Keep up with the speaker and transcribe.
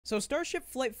So Starship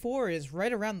Flight 4 is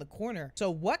right around the corner.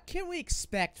 So what can we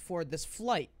expect for this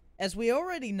flight? As we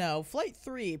already know, Flight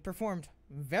 3 performed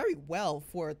very well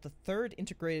for the third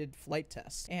integrated flight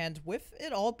test. And with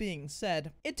it all being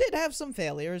said, it did have some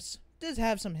failures, did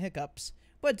have some hiccups,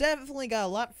 but definitely got a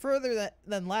lot further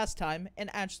than last time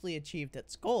and actually achieved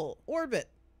its goal. Orbit.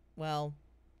 Well,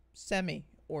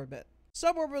 semi-orbit.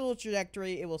 Suborbital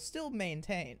trajectory it will still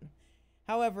maintain.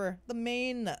 However, the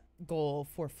main goal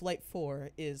for Flight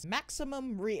 4 is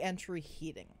maximum re-entry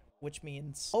heating, which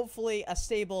means hopefully a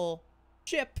stable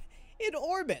ship in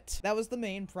orbit. That was the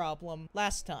main problem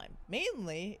last time.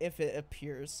 Mainly if it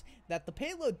appears that the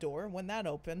payload door, when that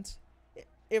opened,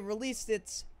 it released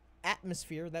its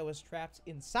atmosphere that was trapped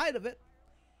inside of it,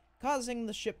 causing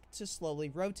the ship to slowly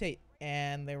rotate,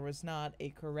 and there was not a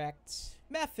correct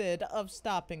method of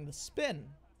stopping the spin.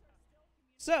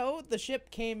 So, the ship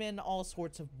came in all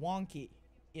sorts of wonky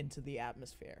into the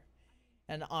atmosphere.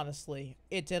 And honestly,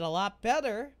 it did a lot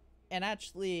better, and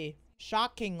actually,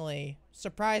 shockingly,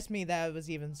 surprised me that it was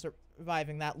even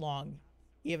surviving that long,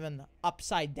 even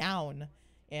upside down,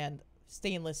 and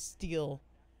stainless steel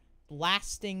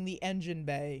blasting the engine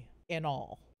bay and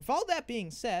all. With all that being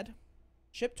said,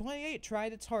 Ship 28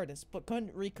 tried its hardest, but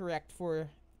couldn't recorrect for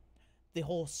the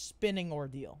whole spinning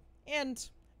ordeal. And,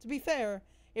 to be fair,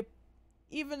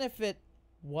 even if it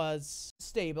was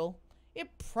stable, it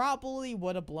probably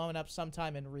would have blown up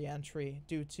sometime in re-entry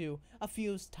due to a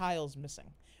few tiles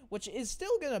missing, which is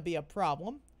still going to be a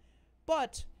problem,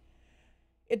 but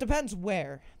it depends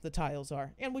where the tiles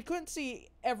are. And we couldn't see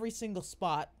every single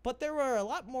spot, but there were a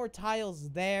lot more tiles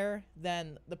there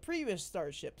than the previous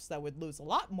starships that would lose a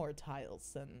lot more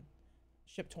tiles than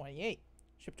Ship 28.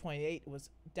 Ship 28 was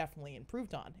definitely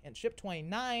improved on, and Ship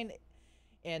 29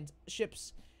 and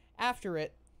ships after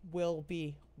it will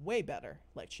be way better,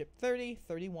 like Ship 30,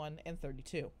 31, and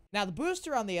 32. Now, the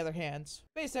booster, on the other hand,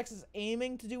 SpaceX is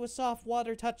aiming to do a soft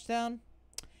water touchdown.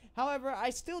 However, I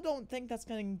still don't think that's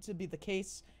going to be the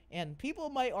case, and people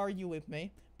might argue with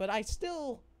me, but I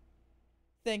still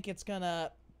think it's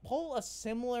gonna pull a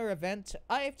similar event to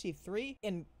IFT-3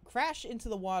 and crash into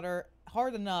the water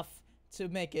hard enough to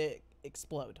make it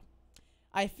explode.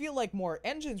 I feel like more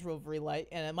engines will relight,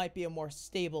 and it might be a more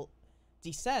stable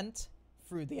descent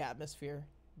through the atmosphere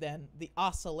than the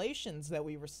oscillations that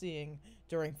we were seeing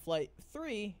during Flight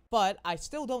 3, but I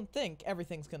still don't think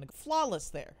everything's gonna go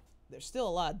flawless there. There's still a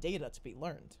lot of data to be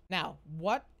learned. Now,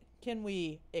 what can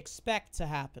we expect to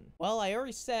happen? Well, I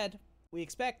already said we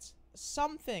expect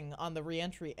something on the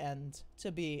re-entry end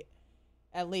to be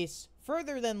at least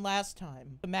further than last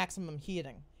time, the maximum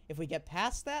heating. If we get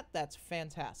past that, that's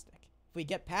fantastic. If we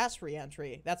get past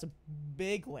re-entry, that's a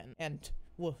big win, and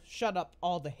will shut up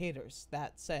all the haters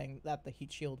that saying that the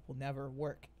heat shield will never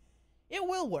work. It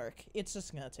will work, it's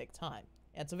just gonna take time.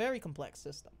 And it's a very complex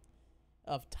system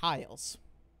of tiles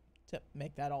to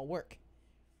make that all work.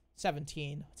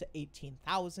 17 to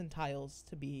 18,000 tiles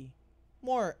to be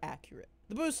more accurate.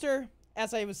 The booster,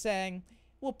 as I was saying,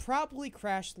 will probably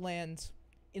crash land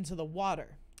into the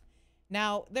water.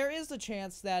 Now, there is a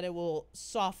chance that it will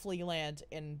softly land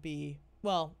and be,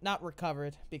 well, not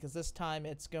recovered, because this time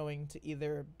it's going to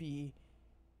either be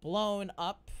blown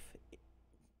up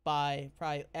by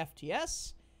probably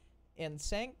FTS and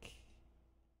sink,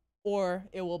 or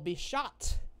it will be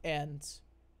shot and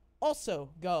also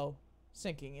go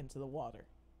sinking into the water.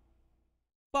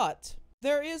 But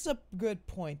there is a good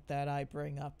point that I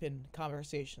bring up in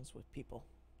conversations with people,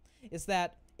 is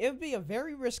that it would be a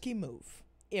very risky move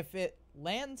if it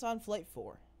lands on Flight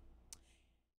 4.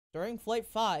 During Flight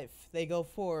 5, they go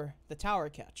for the tower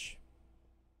catch.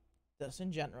 Just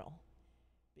in general.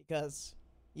 Because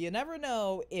you never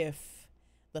know if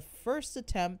the first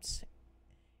attempt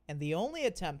and the only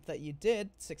attempt that you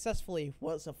did successfully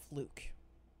was a fluke.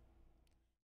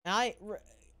 Now, I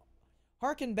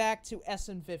harken back to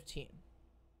SN15.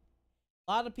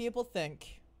 A lot of people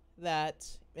think that,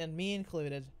 and me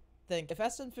included, think if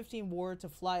SN15 were to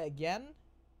fly again,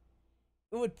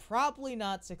 it would probably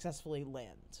not successfully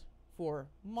land for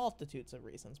multitudes of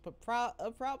reasons, but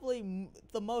probably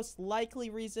the most likely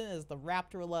reason is the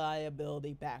Raptor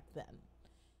reliability back then.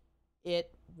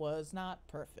 It was not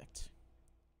perfect,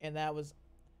 and that was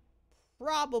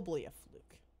probably a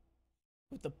fluke.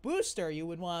 With the booster, you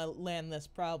would want to land this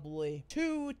probably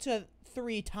 2 to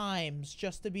 3 times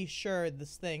just to be sure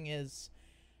this thing is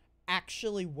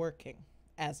actually working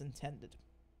as intended.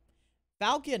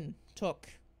 Falcon took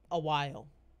a while,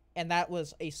 and that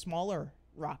was a smaller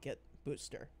rocket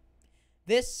booster.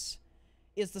 This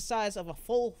is the size of a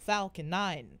full Falcon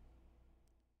 9,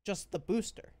 just the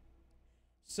booster.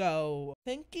 So,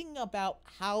 thinking about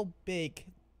how big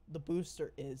the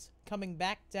booster is coming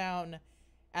back down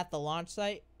at the launch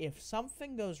site, if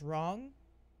something goes wrong,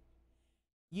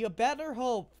 you better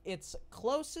hope it's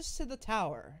closest to the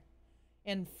tower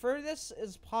and furthest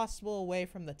as possible away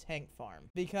from the tank farm.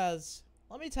 Because,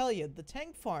 let me tell you, the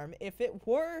tank farm, if it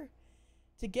were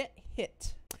to get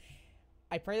hit,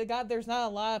 I pray to God there's not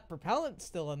a lot of propellant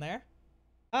still in there,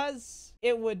 as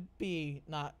it would be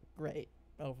not great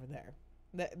over there.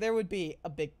 There would be a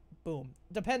big boom,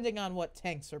 depending on what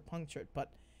tanks are punctured,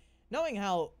 but knowing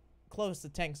how close the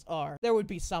tanks are, there would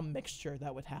be some mixture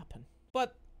that would happen.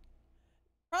 But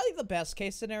probably the best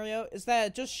case scenario is that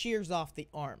it just shears off the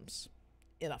arms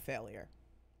in a failure.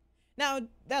 Now,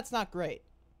 that's not great,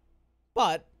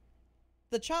 but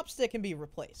the chopstick can be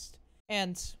replaced,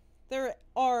 and there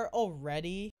are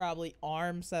already probably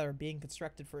arms that are being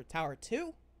constructed for Tower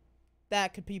 2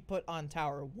 that could be put on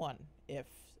Tower 1 if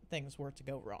things were to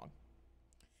go wrong.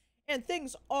 And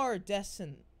things are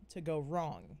destined to go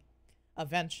wrong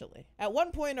eventually. At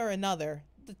one point or another,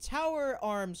 the tower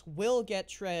arms will get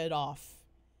shredded off,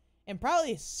 and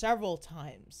probably several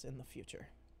times in the future.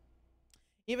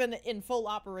 Even in full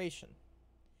operation,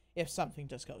 if something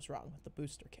just goes wrong with the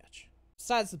booster catch.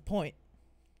 Besides the point,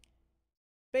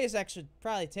 SpaceX should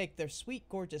probably take their sweet,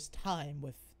 gorgeous time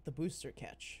with the booster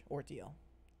catch ordeal.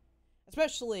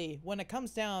 Especially when it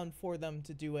comes down for them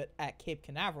to do it at Cape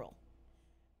Canaveral.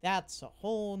 That's a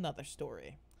whole nother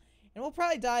story. And we'll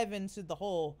probably dive into the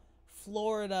whole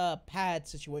Florida pad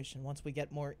situation once we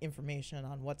get more information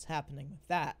on what's happening with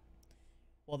that.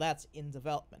 Well, that's in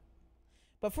development.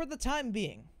 But for the time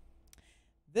being,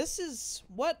 this is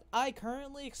what I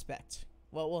currently expect.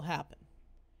 What will happen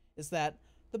is that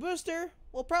the booster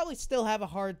will probably still have a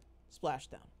hard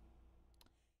splashdown.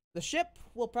 The ship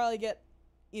will probably get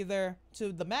either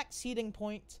to the max heating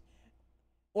point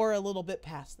or a little bit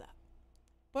past that.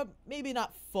 But maybe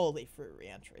not fully for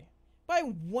re-entry. But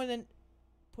I wouldn't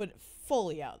put it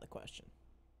fully out of the question.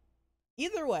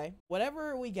 Either way,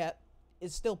 whatever we get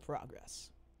is still progress.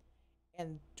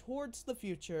 And towards the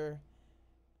future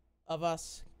of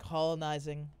us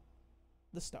colonizing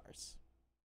the stars.